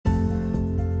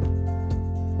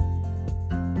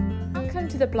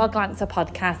the Bloglancer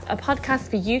podcast, a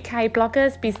podcast for UK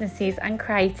bloggers, businesses and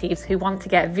creatives who want to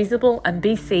get visible and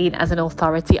be seen as an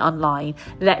authority online.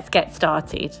 Let's get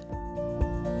started.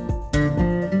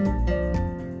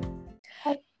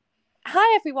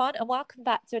 Hi everyone, and welcome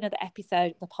back to another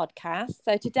episode of the podcast.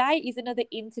 So today is another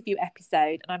interview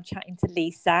episode and I'm chatting to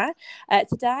Lisa.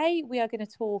 Today we are going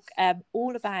to talk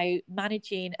all about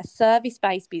managing a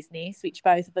service-based business, which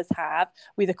both of us have,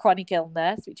 with a chronic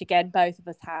illness, which again both of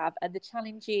us have, and the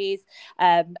challenges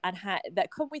and how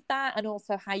that come with that, and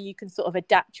also how you can sort of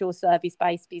adapt your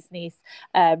service-based business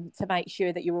to make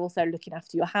sure that you're also looking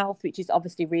after your health, which is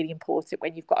obviously really important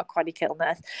when you've got a chronic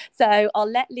illness. So I'll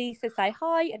let Lisa say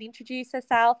hi and introduce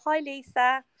herself. Hi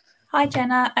Lisa. Hi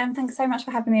Jenna, thanks so much for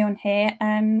having me on here.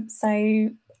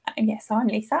 Yes, I'm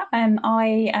Lisa.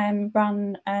 I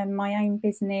run my own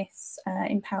business,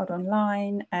 Empowered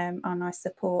Online, and I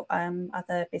support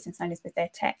other business owners with their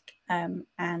tech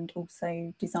and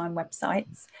also design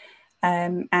websites.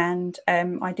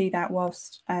 I do that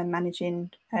whilst managing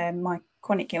my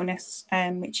chronic illness,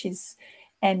 which is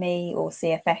ME or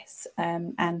CFS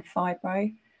and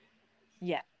fibro.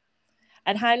 Yeah.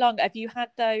 And how long have you had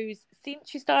those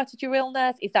since you started your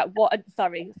illness? Is that what?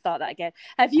 Sorry, start that again.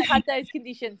 Have you had those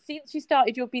conditions since you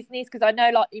started your business? Because I know,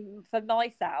 like, for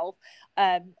myself,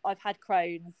 I've had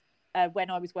Crohn's when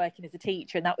I was working as a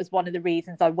teacher, and that was one of the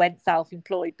reasons I went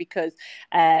self-employed, because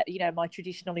my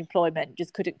traditional employment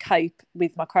just couldn't cope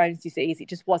with my Crohn's disease. It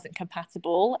just wasn't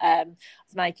compatible. I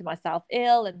was making myself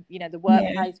ill, and the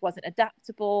workplace wasn't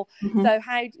adaptable. So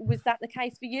how was that the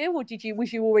case for you, or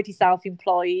was you already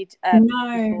self-employed?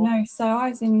 No. So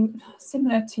I was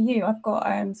similar to you. I've got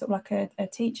sort of like a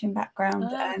teaching background,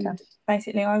 and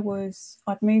basically I'd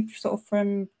moved sort of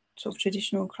from sort of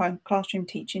traditional classroom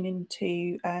teaching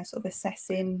into sort of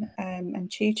assessing and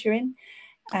tutoring,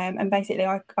 and basically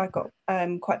I got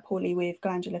quite poorly with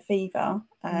glandular fever,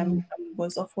 and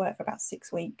was off work for about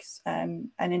 6 weeks, and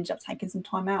ended up taking some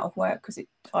time out of work because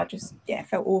I just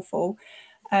felt awful,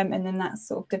 and then that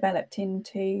sort of developed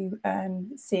into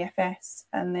CFS,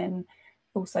 and then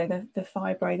also the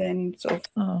fibro then sort of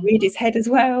reared its head as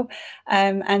well,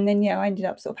 and then I ended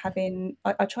up sort of having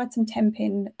I tried some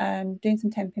temping, doing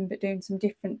some temping, but doing some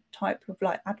different type of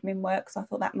like admin work, so I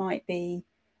thought that might be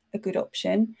a good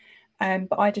option,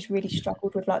 but I just really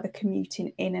struggled with like the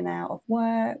commuting in and out of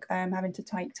work, having to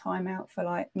take time out for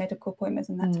like medical appointments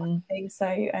and that type of thing. So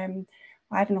I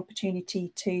had an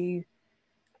opportunity to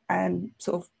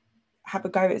sort of have a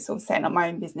go at sort of setting up my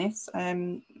own business,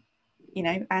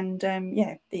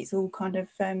 it's all kind of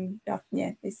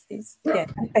it's the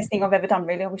best thing I've ever done,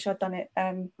 really. I wish I'd done it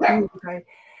years ago.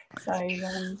 So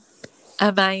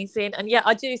amazing. And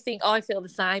I do think I feel the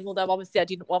same, although obviously I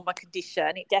didn't want my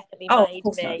condition. It definitely made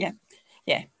me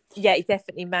it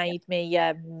definitely made me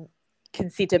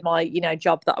consider my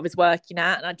job that I was working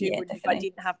at, and I do wonder if I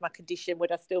didn't have my condition,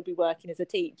 would I still be working as a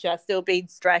teacher, still being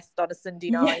stressed on a Sunday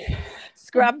night,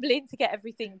 scrambling to get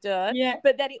everything done.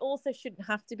 But then it also shouldn't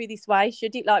have to be this way,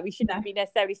 should it? Like, we shouldn't be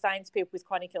necessarily saying to people with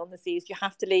chronic illnesses you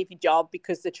have to leave your job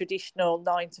because the traditional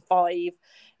 9 to 5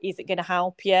 isn't going to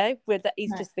help you. Where that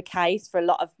is just the case for a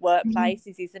lot of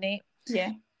workplaces, isn't it?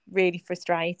 Really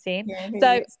frustrating.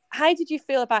 Really is. How did you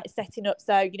feel about setting up?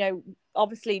 So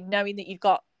obviously knowing that you've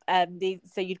got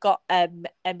you'd got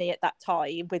ME at that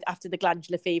time after the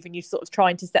glandular fever, and you're sort of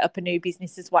trying to set up a new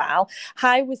business as well.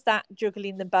 How was that,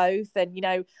 juggling them both? And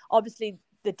obviously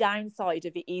the downside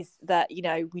of it is that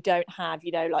we don't have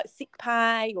like sick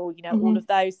pay or all of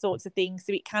those sorts of things,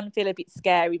 so it can feel a bit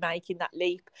scary making that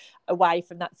leap away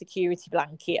from that security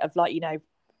blanket of like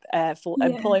full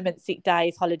employment, sick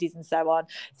days, holidays and so on.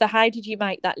 So how did you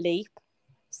make that leap?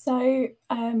 So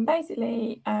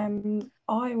basically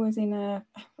I was in a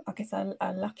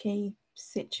lucky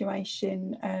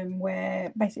situation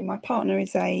where basically my partner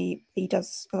he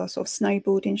does sort of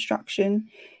snowboard instruction,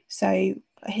 so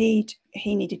he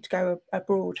needed to go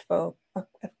abroad for a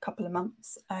couple of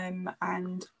months,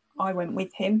 and I went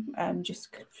with him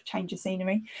just for change of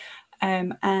scenery,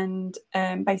 and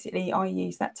basically I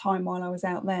used that time while I was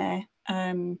out there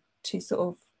to sort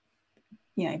of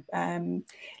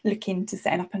look into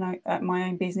setting up my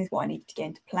own business, what I needed to get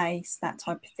into place, that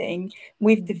type of thing,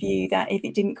 with the view that if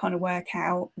it didn't kind of work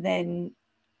out, then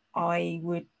I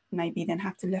would maybe then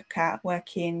have to look at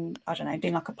working, I don't know,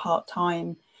 doing like a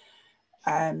part-time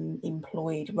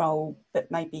employed role, but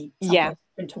maybe something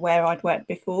different to where I'd worked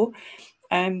before.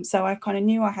 So I kind of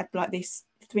knew I had like this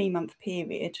 3-month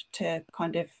period to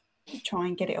kind of try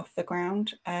and get it off the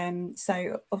ground.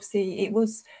 So obviously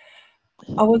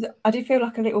I did feel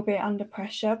like a little bit under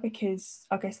pressure, because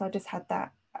I guess I just had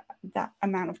that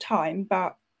amount of time,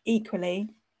 but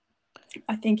equally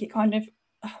I think it kind of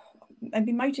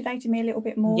maybe motivated me a little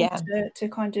bit more to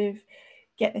kind of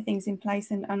get the things in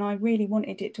place, and I really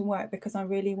wanted it to work because I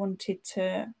really wanted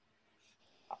to,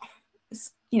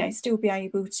 you know, still be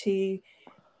able to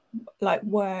like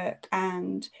work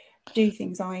and do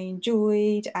things I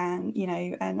enjoyed, and you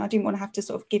know, and I didn't want to have to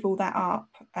sort of give all that up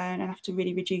and have to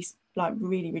really reduce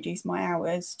my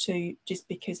hours to just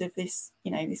because of this,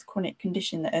 you know, this chronic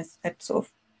condition that has had sort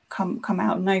of come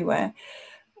out of nowhere.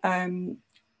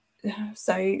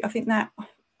 So I think that,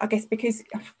 I guess because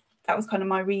that was kind of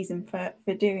my reason for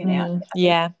doing it.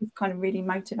 I think it kind of really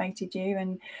motivated you.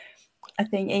 And I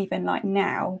think even like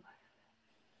now,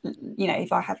 you know,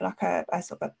 if I have like a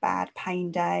sort of a bad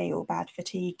pain day or bad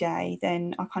fatigue day,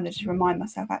 then I kind of just remind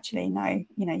myself, actually, no,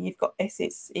 you know, you've got this,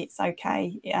 it's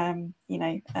okay, you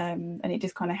know, and it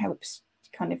just kind of helps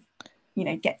kind of, you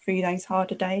know, get through those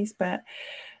harder days. But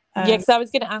yeah, because I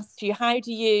was going to ask you, how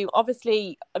do you,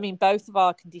 obviously, I mean, both of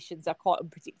our conditions are quite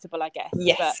unpredictable, I guess.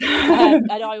 Yes. But,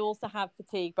 and I also have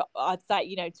fatigue, but I'd say,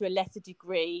 you know, to a lesser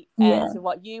degree to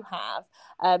what you have.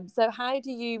 So how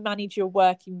do you manage your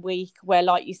working week where,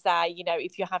 like you say, you know,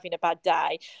 if you're having a bad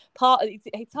day,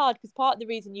 it's hard because part of the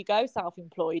reason you go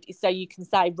self-employed is so you can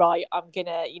say, right, I'm going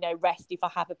to, you know, rest if I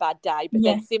have a bad day. But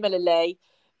then similarly,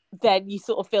 then you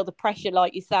sort of feel the pressure,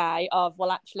 like you say, of,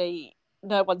 well, actually,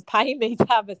 no one's paying me to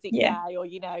have a sick day, or,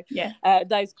 you know,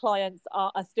 those clients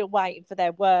are still waiting for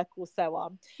their work or so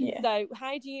on. So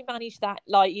how do you manage that,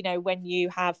 like, you know, when you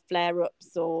have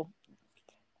flare-ups or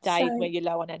days where you're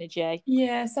low on energy?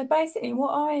 So basically what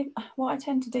I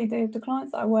tend to do, the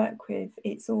clients that I work with,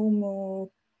 it's all more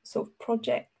sort of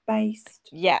project based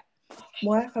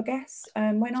work, I guess.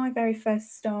 When I very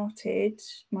first started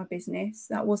my business,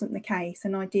 that wasn't the case,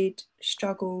 and I did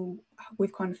struggle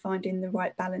with kind of finding the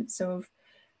right balance of,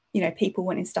 you know, people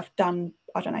wanting stuff done,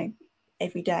 I don't know,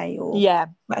 every day or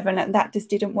whatever, and that just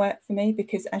didn't work for me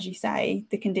because, as you say,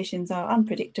 the conditions are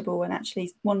unpredictable, and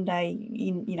actually one day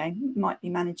you know, might be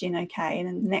managing okay, and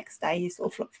then the next day you're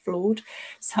sort of flawed.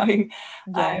 So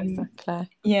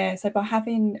so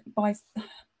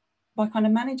by kind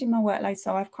of managing my workload,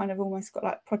 so I've kind of almost got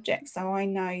like projects, so I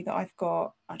know that I've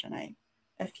got, I don't know,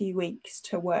 a few weeks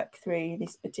to work through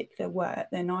this particular work,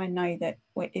 then I know that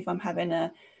if I'm having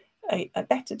a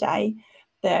better day,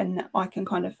 then I can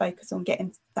kind of focus on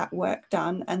getting that work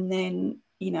done. And then,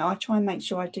 you know, I try and make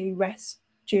sure I do rest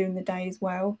during the day as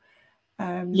well.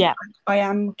 I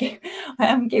am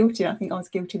guilty. I think I was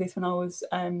guilty of this when I was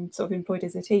sort of employed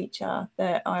as a teacher,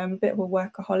 that I am a bit of a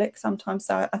workaholic sometimes.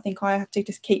 So I think I have to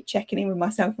just keep checking in with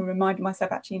myself and reminding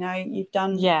myself, actually, no, you've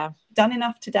done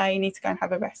enough today. You need to go and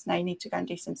have a rest now. You need to go and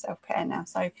do some self-care now.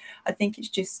 So I think it's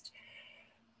just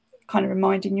kind of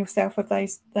reminding yourself of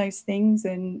those things.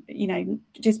 And, you know,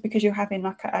 just because you're having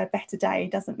like a better day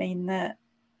doesn't mean that,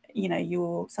 you know,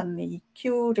 you're suddenly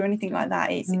cured or anything like that.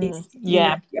 It's you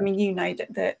know, I mean, you know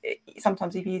that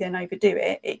sometimes if you then overdo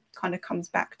it, it kind of comes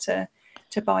back to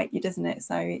bite you, doesn't it?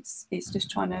 So it's just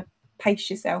trying to pace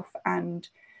yourself and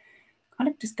kind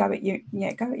of just go at your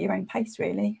own pace,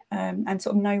 really, and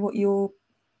sort of know what your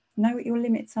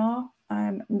limits are,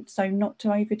 so not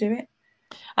to overdo it.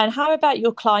 And how about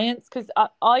your clients? Because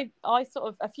I sort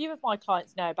of, a few of my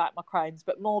clients know about my Crohn's,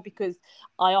 but more because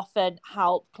I often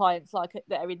help clients like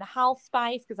that are in the health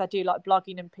space, because I do like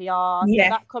blogging and PR. So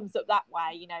that comes up that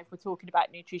way, you know, if we're talking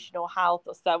about nutritional health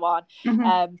or so on.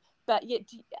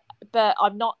 But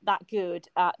I'm not that good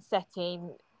at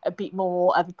setting a bit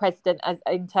more of a precedent as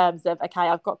in terms of, okay,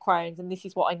 I've got Crohn's and this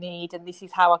is what I need, and this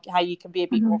is how you can be a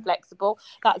bit more flexible.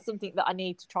 That's something that I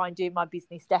need to try and do in my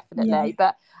business, definitely.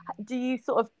 But do you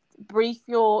sort of brief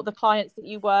the clients that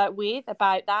you work with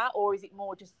about that, or is it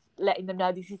more just letting them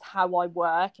know this is how I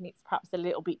work, and it's perhaps a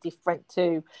little bit different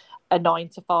to a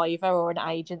 9-to-5 or an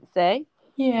agency?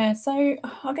 So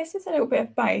I guess it's a little bit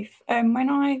of both. When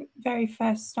I very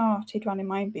first started running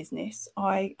my own business,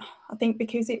 I think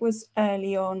because it was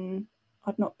early on,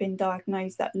 I'd not been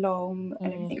diagnosed that long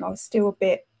and everything, I was still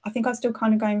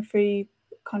kind of going through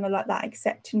kind of like that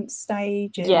acceptance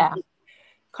stage and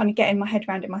kind of getting my head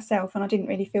around it myself, and I didn't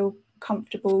really feel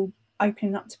comfortable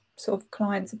opening up to sort of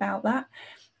clients about that.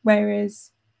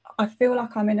 Whereas I feel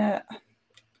like I'm in a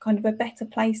kind of a better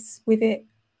place with it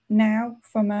now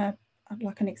from an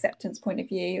acceptance point of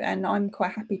view, and I'm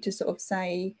quite happy to sort of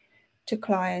say to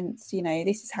clients, you know,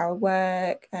 this is how I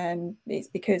work, and it's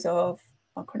because of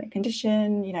my chronic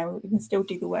condition, you know, we can still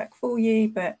do the work for you,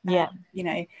 but you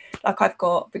know, like I've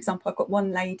got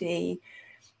one lady,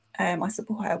 I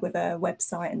support her with a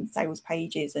website and sales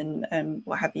pages and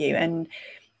what have you, and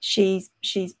she's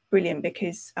brilliant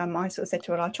because I sort of said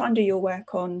to her, I'll try and do your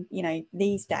work on, you know,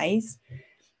 these days,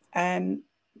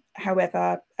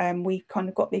 however, we've kind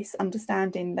of got this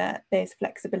understanding that there's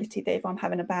flexibility, that if I'm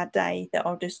having a bad day, that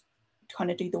I'll just kind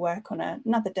of do the work on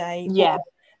another day. Yeah. Or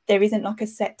there isn't like a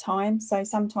set time. So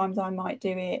sometimes I might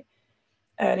do it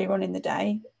earlier on in the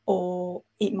day, or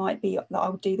it might be that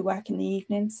I'll do the work in the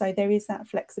evening. So there is that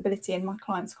flexibility, and my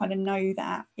clients kind of know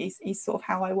that is sort of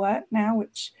how I work now,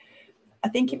 which I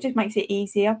think it just makes it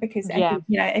easier, because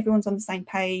everyone's on the same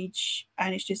page,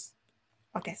 and it's just,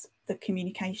 I guess, the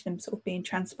communication and sort of being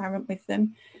transparent with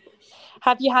them.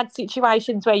 Have you had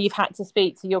situations where you've had to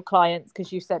speak to your clients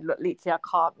because you said, look, literally, I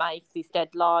can't make this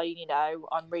deadline,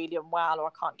 I'm really unwell, or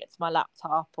I can't get to my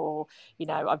laptop, or,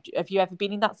 have you ever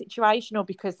been in that situation? Or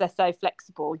because they're so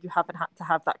flexible, you haven't had to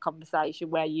have that conversation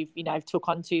where you've, took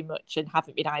on too much and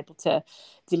haven't been able to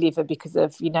deliver because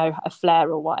of, a flare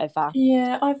or whatever?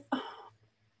 Yeah,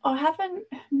 I haven't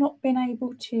not been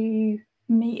able to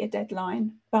meet a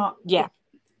deadline, but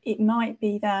it might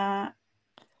be that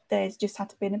there's just had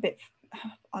to be a bit,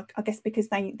 I guess, because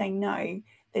they know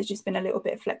there's just been a little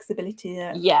bit of flexibility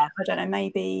that, I don't know,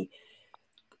 maybe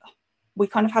we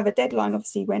kind of have a deadline,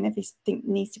 obviously, when everything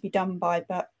needs to be done by,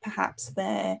 but perhaps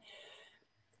there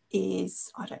is,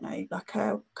 I don't know, like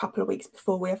a couple of weeks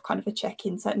before we have kind of a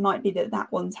check-in. So it might be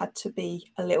that one's had to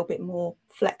be a little bit more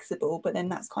flexible, but then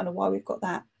that's kind of why we've got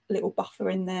that little buffer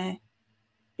in there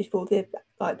before the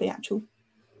actual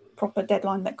proper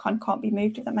deadline that kind of can't be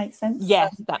moved, if that makes sense.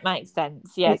 Yes, that makes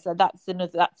sense. Yeah, so that's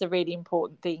a really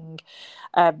important thing.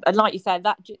 And like you said,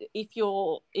 that if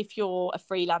you're a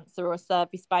freelancer or a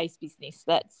service-based business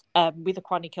that's with a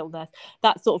chronic illness,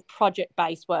 that sort of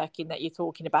project-based working that you're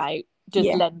talking about does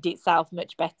lend itself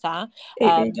much better.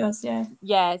 It does,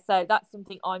 yeah. So that's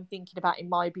something I'm thinking about in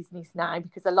my business now,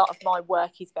 because a lot of my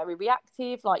work is very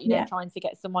reactive, like trying to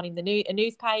get someone in a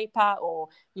newspaper, or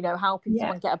helping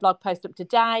someone get a blog post up to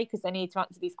date because they need to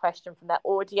answer this question from their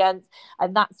audience,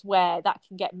 and that's where that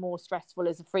can get more stressful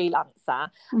as a freelancer.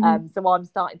 So I'm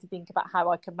starting to think about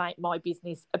how I can make my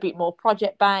business a bit more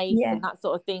project based and that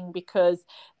sort of thing, because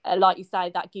like you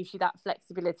say, that gives you that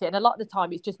flexibility, and a lot of the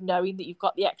time it's just knowing that you've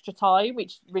got the extra time,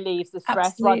 which relieves the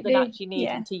stress rather than actually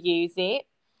needing to use it.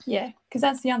 Because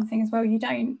that's the other thing as well. You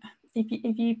don't,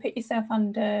 if you put yourself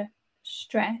under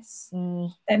stress,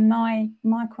 then my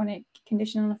chronic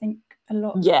condition, and I think a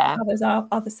lot of others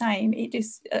are the same, it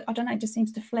just, I don't know, it just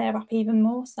seems to flare up even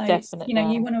more. So definitely,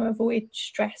 you want to avoid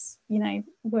stress,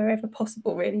 wherever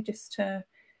possible, really, just to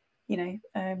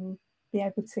be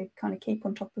able to kind of keep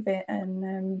on top of it.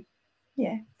 And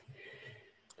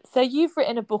so you've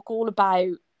written a book all about,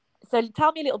 so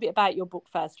tell me a little bit about your book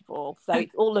first of all. So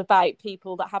it's all about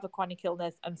people that have a chronic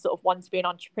illness and sort of want to be an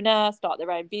entrepreneur, start their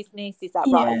own business, is that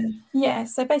right?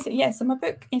 So basically, so my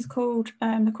book is called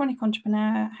The Chronic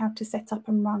Entrepreneur: How to Set Up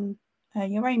and Run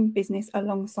Your Own Business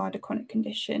Alongside a Chronic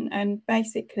Condition. And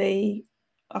basically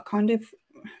I kind of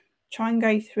try and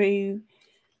go through,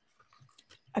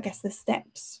 I guess, the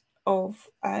steps of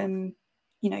going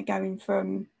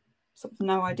from sort of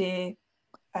no idea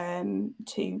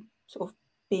to sort of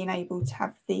being able to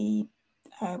have the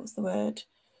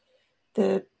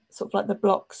the sort of like the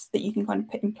blocks that you can kind of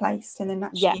put in place and then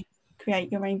actually create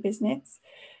your own business.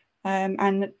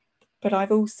 But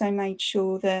I've also made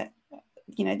sure that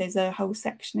there's a whole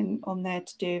section on there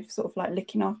to do with sort of like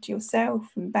looking after yourself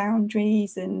and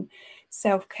boundaries and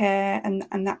self-care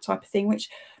and that type of thing, which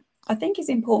I think is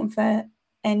important for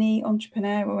any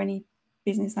entrepreneur or any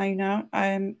business owner.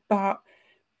 But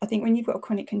I think when you've got a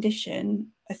chronic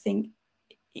condition, I think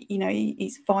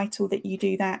it's vital that you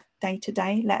do that day to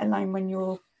day, let alone when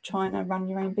you're trying to run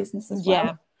your own business as well.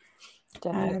 Yeah,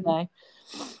 definitely.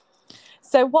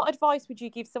 So what advice would you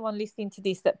give someone listening to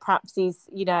this that perhaps is,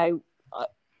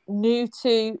 new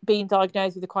to being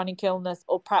diagnosed with a chronic illness,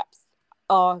 or perhaps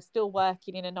are still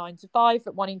working in a 9-to-5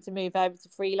 but wanting to move over to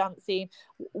freelancing?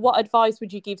 What advice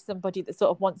would you give somebody that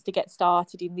sort of wants to get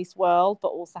started in this world but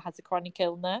also has a chronic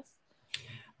illness?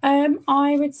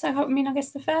 I would say, I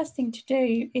guess the first thing to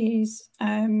do is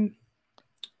to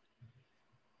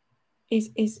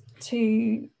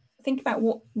think about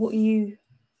what you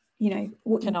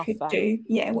what you could do,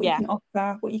 what you can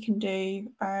offer, what you can do,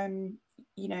 and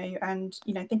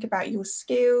think about your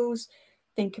skills,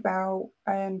 think about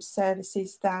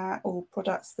services that, or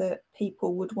products that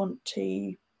people would want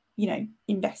to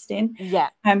invest in,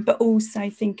 but also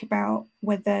think about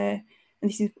whether, and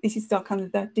this is kind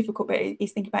of the difficult bit,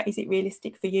 is think about, is it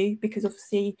realistic for you? Because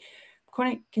obviously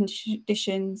chronic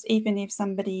conditions, even if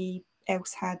somebody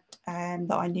else had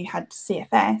that I knew had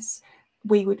CFS,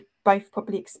 we would both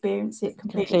probably experience it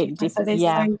completely different. So they're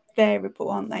so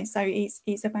variable, aren't they? So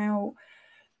it's about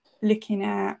looking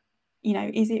at you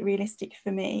know, is it realistic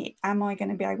for me? Am I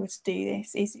going to be able to do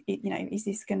this? Is it, you know, is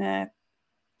this going to,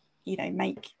 you know,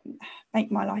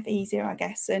 make my life easier, I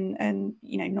guess, and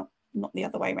you know, not the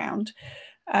other way around.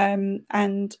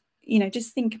 And you know,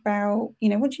 just think about, you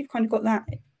know, once you've kind of got that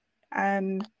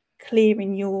clear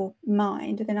in your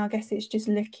mind, then I guess it's just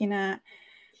looking at,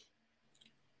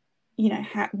 you know,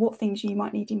 what things you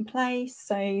might need in place.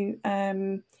 So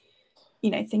you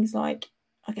know, things like,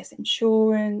 I guess,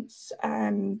 insurance,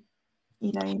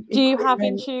 you know, do you have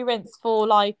insurance for,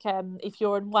 like, if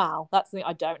you're unwell? That's something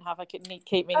I don't have. I keep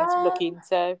meaning to look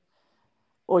into.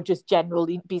 Or just general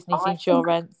business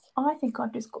insurance? I think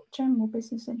I've just got general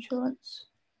business insurance.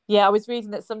 Yeah, I was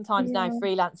reading that sometimes now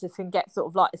freelancers can get sort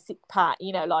of like a sick pay,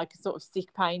 you know, like a sort of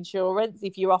sick pay insurance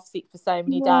if you're off sick for so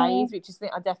many days, which is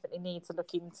something I definitely need to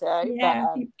look into. Yeah,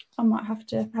 I think I might have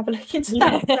to have a look into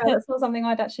that. That's not something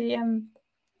I'd actually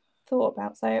thought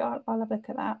about, so I'll have a look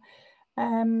at that.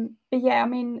 But yeah, I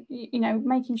mean, you know,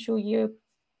 making sure you've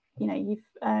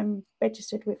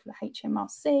registered with the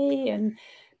HMRC and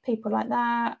people like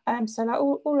that. So like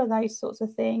all of those sorts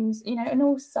of things, you know, and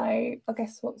also I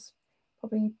guess what's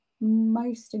probably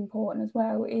most important as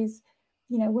well is,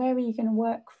 you know, where are you going to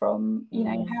work from? You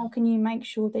know, how can you make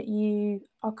sure that you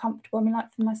are comfortable? I mean,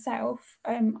 like for myself,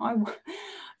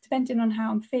 depending on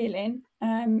how I'm feeling,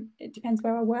 it depends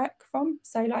where I work from.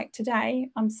 So like today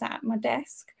I'm sat at my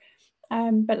desk,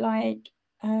 but like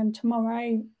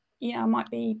tomorrow, you know, I might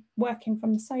be working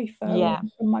from the sofa or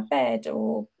from my bed,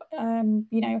 or you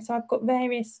know, so I've got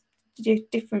various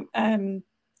different kind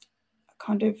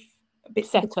of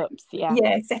bits setups,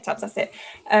 setups, that's it.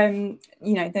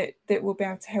 You know, that will be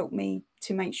able to help me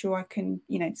to make sure I can,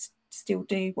 you know, still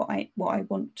do what I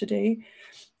want to do.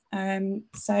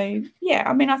 So yeah,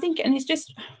 I mean, I think, and it's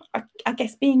just, I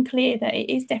guess, being clear that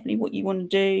it is definitely what you want to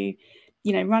do.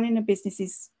 You know, running a business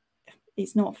is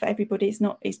not for everybody.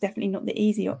 It's definitely not the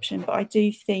easy option, but I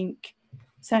do think,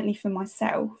 certainly for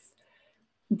myself,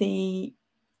 the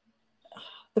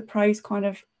pros kind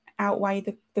of outweigh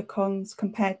the cons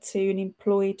compared to an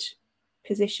employed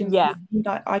position.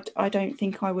 I don't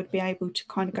think I would be able to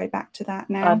kind of go back to that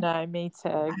now. I know, me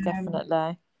too,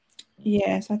 definitely.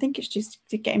 Yeah, so I think it's just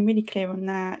getting really clear on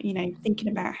that, you know, thinking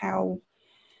about how,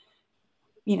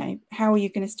 you know, how are you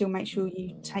going to still make sure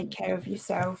you take care of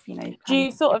yourself, you know. Do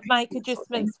you sort of make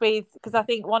adjustments with, because I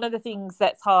think one of the things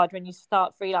that's hard when you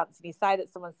start freelancing is, say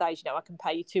that someone says, you know, I can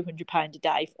pay you £200 a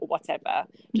day or whatever,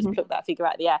 just pluck that figure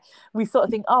out of the air. We sort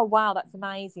of think, oh wow, that's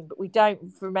amazing, but we don't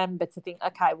remember to think,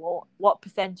 okay, well, what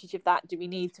percentage of that do we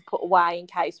need to put away in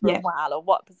case we're unwell, or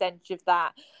what percentage of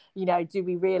that, you know, do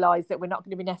we realise that we're not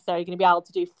going to be necessarily going to be able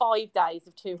to do 5 days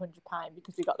of £200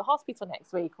 because we've got the hospital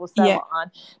next week, or so on.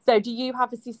 So do you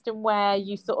have a system where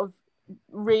you sort of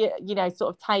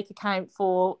take account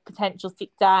for potential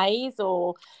sick days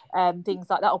or things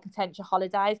like that, or potential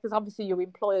holidays? Because obviously your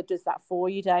employer does that for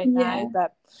you, don't they?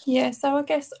 But so I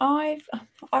guess I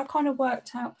kind of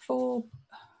worked out for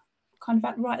kind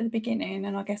of right at the beginning,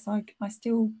 and I guess I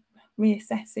still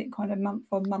reassess it kind of month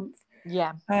on month.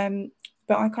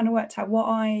 But I kind of worked out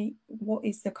what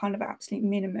is the kind of absolute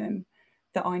minimum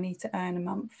that I need to earn a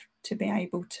month to be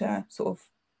able to sort of,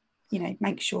 you know,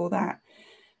 make sure that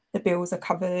the bills are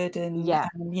covered, and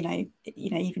you know,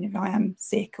 even if I am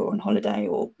sick or on holiday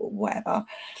or whatever.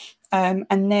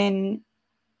 And then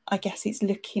I guess it's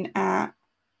looking at,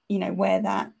 you know, where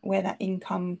that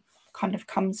income kind of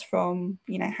comes from,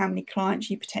 you know, how many clients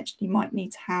you potentially might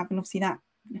need to have, and obviously that,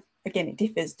 again, it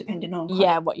differs depending on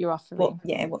what you're offering,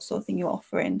 what sort of thing you're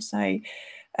offering. So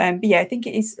but yeah, I think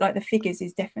it is like the figures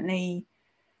is definitely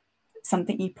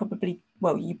something you probably,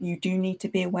 well, you do need to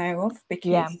be aware of,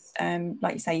 because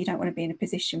like you say, you don't want to be in a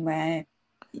position where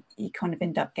you kind of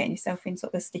end up getting yourself in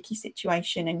sort of a sticky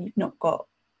situation and you've not got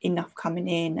enough coming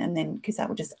in, and then because that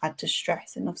will just add to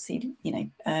stress and obviously, you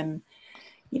know,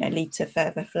 lead to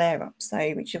further flare-ups.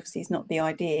 So which obviously is not the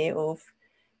idea of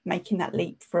making that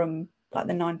leap from like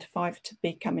the 9 to 5 to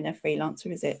becoming a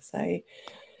freelancer, is it? So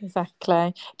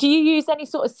exactly. Do you use any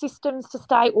sort of systems to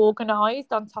stay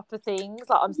organised on top of things?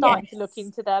 Like, I'm starting to look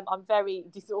into them. I'm very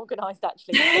disorganised,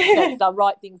 actually, because I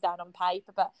write things down on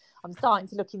paper, but I'm starting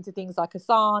to look into things like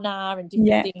Asana and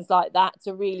different things like that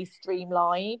to really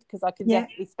streamline, because I can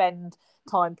definitely spend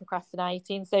time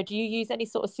procrastinating. So do you use any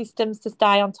sort of systems to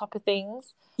stay on top of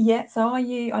things? So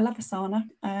I love Asana.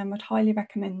 I'd highly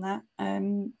recommend that.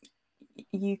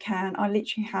 You can, I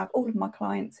literally have all of my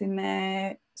clients in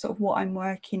there, sort of what I'm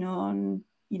working on,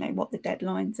 you know, what the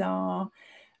deadlines are,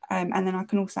 and then I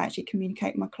can also actually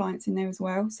communicate with my clients in there as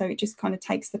well, so it just kind of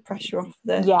takes the pressure off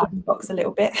the box a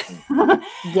little bit.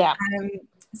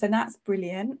 So that's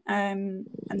brilliant, and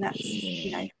that's,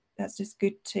 you know, that's just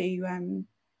good to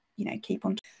keep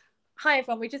on. Hi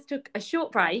everyone, we just took a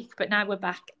short break, but now we're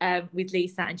back with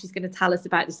Lisa, and she's going to tell us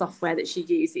about the software that she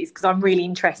uses, because I'm really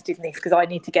interested in this, because I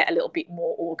need to get a little bit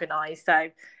more organised. So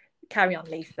carry on,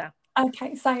 Lisa.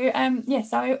 Okay, so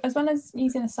so as well as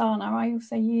using Asana, I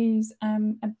also use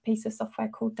a piece of software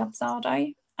called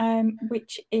Dubsado,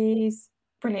 which is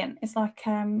brilliant. It's like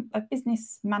a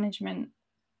business management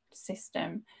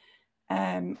system,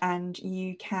 and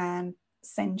you can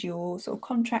send your sort of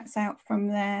contracts out from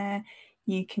there.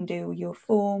 You can do your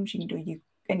forms, you can do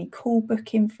any call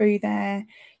booking through there.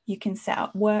 You can set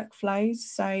up workflows,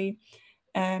 so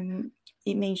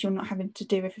it means you're not having to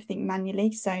do everything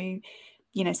manually. So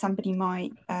somebody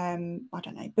might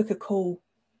book a call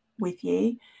with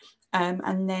you,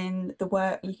 and then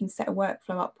you can set a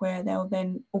workflow up where they'll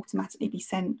then automatically be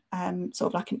sent sort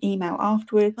of like an email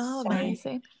afterwards. Oh,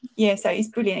 amazing. So it's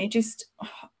brilliant. It just,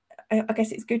 I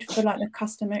guess it's good for like the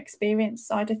customer experience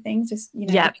side of things, just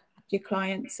your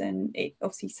clients, and it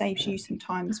obviously saves you some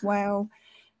time as well.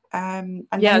 And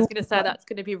I was going to say that's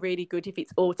going to be really good if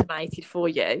it's automated for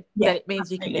you. Then it means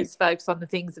absolutely. You can just focus on the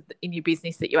things in your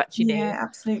business that you actually need. Yeah,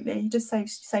 absolutely. It just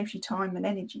saves you time and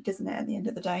energy, doesn't it, at the end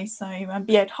of the day? So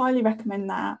I'd highly recommend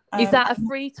that. Is that a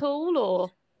free tool,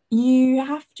 or you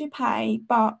have to pay?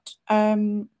 But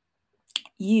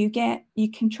you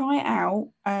can try it out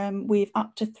with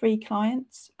up to 3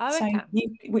 clients.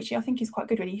 Which I think is quite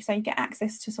good, really. So you get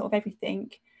access to sort of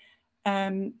everything,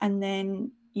 and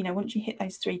then once you hit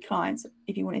those 3 clients,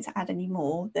 if you wanted to add any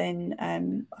more, then I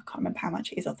can't remember how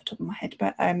much it is off the top of my head,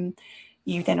 but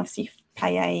you then obviously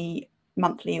pay a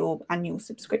monthly or annual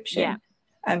subscription.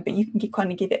 But you can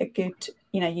kind of give it a good,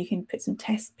 you can put some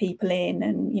test people in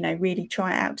and really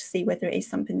try it out to see whether it is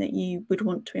something that you would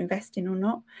want to invest in or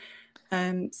not.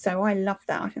 So I love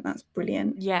that. I think that's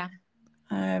brilliant.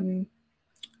 Highly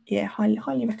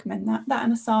recommend that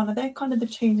and Asana. They're kind of the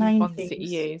 2 main things that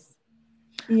you use.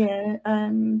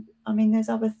 I mean, there's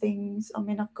other things. I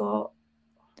mean, I've got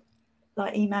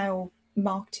like email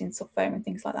marketing software and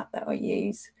things like that I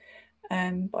use,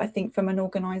 but I think from an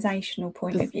organizational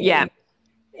point of view,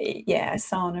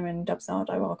 Asana and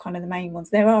Dubsado are kind of the main ones.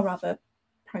 There are other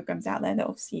programs out there that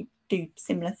obviously do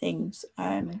similar things,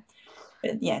 but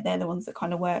they're the ones that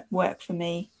kind of work for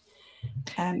me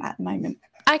at the moment.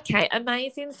 Okay,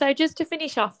 amazing. So just to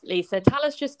finish off, Lisa, tell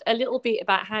us just a little bit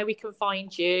about how we can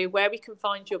find you, where we can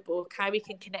find your book, how we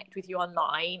can connect with you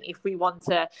online if we want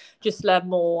to just learn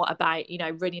more about,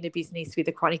 running a business with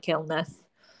a chronic illness.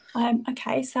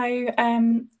 Okay, so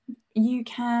you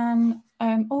can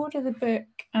order the book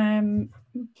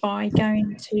by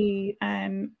going to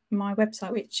my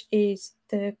website, which is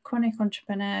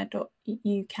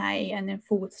thechronicentrepreneur.uk, and then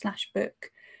 /book.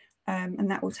 And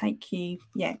that will take you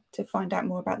to find out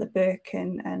more about the book,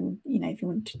 and if you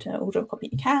wanted to order a copy,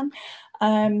 you can.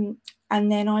 And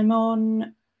then I'm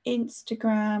on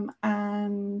Instagram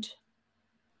and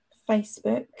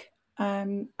Facebook,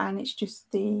 and it's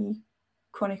just the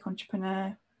Chronic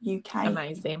Entrepreneur UK.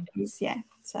 Amazing.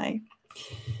 So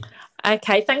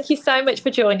okay, thank you so much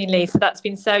for joining, Lisa. That's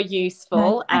been so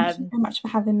useful. Thank you so much for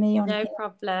having me on. No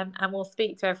problem, and we'll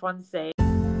speak to everyone soon.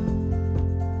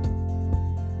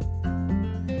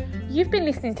 You've been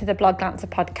listening to the Blog Dancer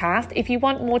podcast. If you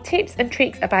want more tips and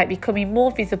tricks about becoming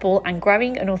more visible and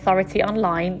growing an authority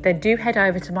online, then do head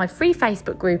over to my free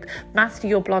Facebook group, Master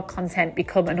Your Blog Content,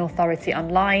 Become an Authority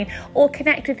Online, or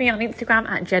connect with me on Instagram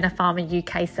at Jenna Farmer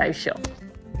UK Social.